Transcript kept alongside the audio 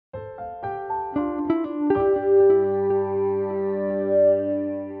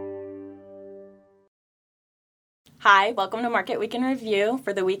Hi, welcome to Market Week in Review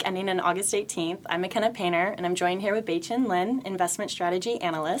for the week ending on August 18th. I'm McKenna Painter, and I'm joined here with Bei-Chin Lin, Investment Strategy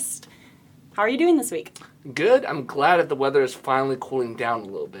Analyst. How are you doing this week? Good. I'm glad that the weather is finally cooling down a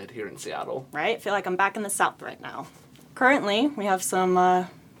little bit here in Seattle. Right? I feel like I'm back in the South right now. Currently, we have some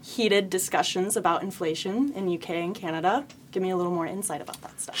heated discussions about inflation in UK and Canada. Give me a little more insight about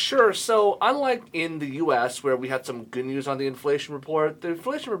that stuff. Sure. So unlike in the U.S., where we had some good news on the inflation report, the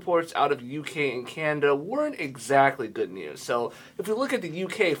inflation reports out of UK and Canada weren't exactly good news. So if we look at the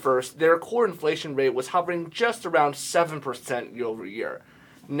UK first, their core inflation rate was hovering just around 7% year over year.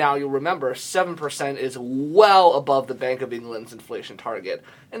 Now, you'll remember 7% is well above the Bank of England's inflation target,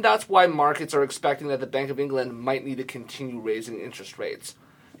 and that's why markets are expecting that the Bank of England might need to continue raising interest rates.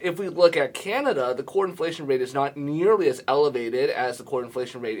 If we look at Canada, the core inflation rate is not nearly as elevated as the core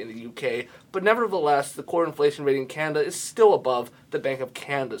inflation rate in the UK, but nevertheless, the core inflation rate in Canada is still above the Bank of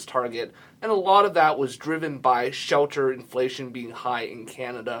Canada's target, and a lot of that was driven by shelter inflation being high in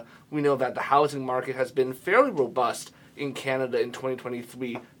Canada. We know that the housing market has been fairly robust in Canada in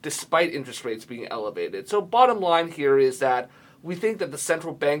 2023, despite interest rates being elevated. So bottom line here is that we think that the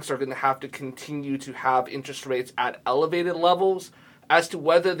central banks are going to have to continue to have interest rates at elevated levels. As to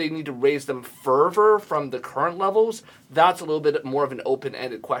whether they need to raise them further from the current levels, that's a little bit more of an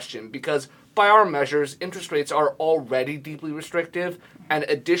open-ended question, because by our measures, interest rates are already deeply restrictive, and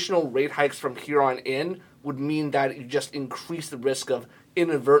additional rate hikes from here on in would mean that you just increase the risk of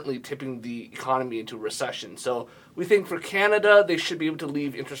inadvertently tipping the economy into a recession. So we think for Canada, they should be able to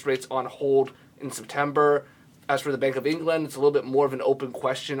leave interest rates on hold in September. As for the Bank of England, it's a little bit more of an open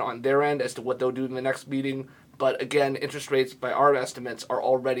question on their end as to what they'll do in the next meeting. But again, interest rates, by our estimates, are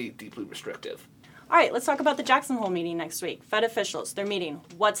already deeply restrictive. All right, let's talk about the Jackson Hole meeting next week. Fed officials, they're meeting.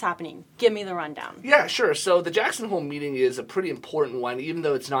 What's happening? Give me the rundown. Yeah, sure. So the Jackson Hole meeting is a pretty important one. Even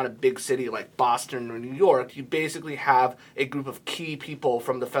though it's not a big city like Boston or New York, you basically have a group of key people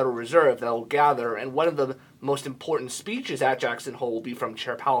from the Federal Reserve that will gather. And one of the most important speeches at Jackson Hole will be from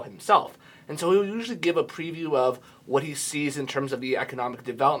Chair Powell himself. And so he'll usually give a preview of what he sees in terms of the economic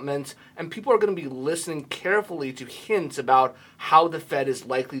development, and people are going to be listening carefully to hints about how the Fed is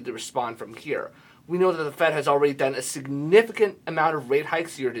likely to respond from here. We know that the Fed has already done a significant amount of rate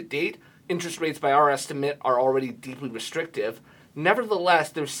hikes year to date. Interest rates, by our estimate, are already deeply restrictive. Nevertheless,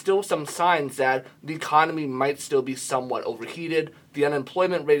 there's still some signs that the economy might still be somewhat overheated. The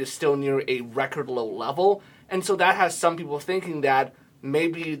unemployment rate is still near a record low level, and so that has some people thinking that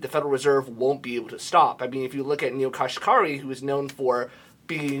maybe the Federal Reserve won't be able to stop. I mean, if you look at Neel Kashkari, who is known for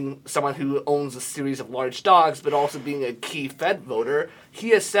being someone who owns a series of large dogs, but also being a key Fed voter, he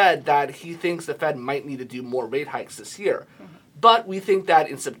has said that he thinks the Fed might need to do more rate hikes this year. But we think that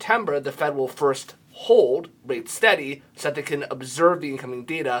in September, the Fed will first hold rates steady so that they can observe the incoming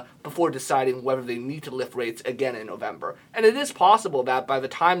data before deciding whether they need to lift rates again in November. And it is possible that by the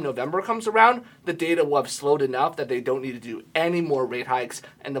time November comes around, the data will have slowed enough that they don't need to do any more rate hikes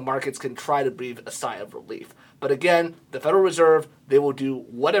and the markets can try to breathe a sigh of relief. But again, the Federal Reserve, they will do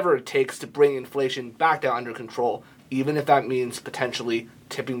whatever it takes to bring inflation back down under control, even if that means potentially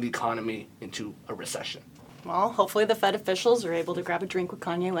tipping the economy into a recession. Well, hopefully the Fed officials are able to grab a drink with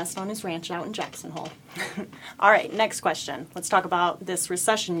Kanye West on his ranch out in Jackson Hole. All right, next question. Let's talk about this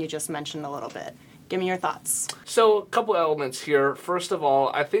recession you just mentioned a little bit. Give me your thoughts. So, a couple elements here. First of all,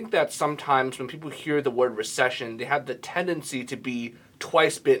 I think that sometimes when people hear the word recession, they have the tendency to be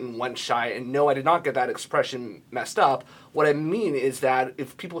twice bitten, once shy. And no, I did not get that expression messed up. What I mean is that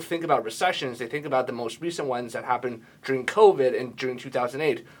if people think about recessions, they think about the most recent ones that happened during COVID and during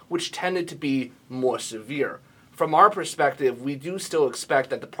 2008, which tended to be more severe. From our perspective, we do still expect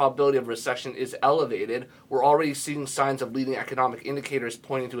that the probability of recession is elevated. We're already seeing signs of leading economic indicators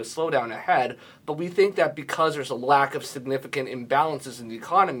pointing to a slowdown ahead, but we think that because there's a lack of significant imbalances in the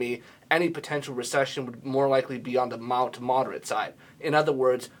economy, any potential recession would more likely be on the mild to moderate side. In other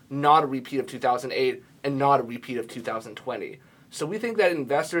words, not a repeat of 2008 and not a repeat of 2020. So we think that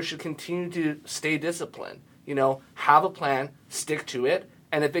investors should continue to stay disciplined. Have a plan, stick to it,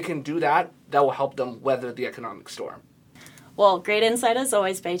 and if they can do that, that will help them weather the economic storm. Well, great insight as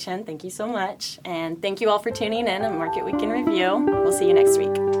always, Bei-Chin. Thank you so much. And thank you all for tuning in on Market Week in Review. We'll see you next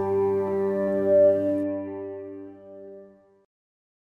week.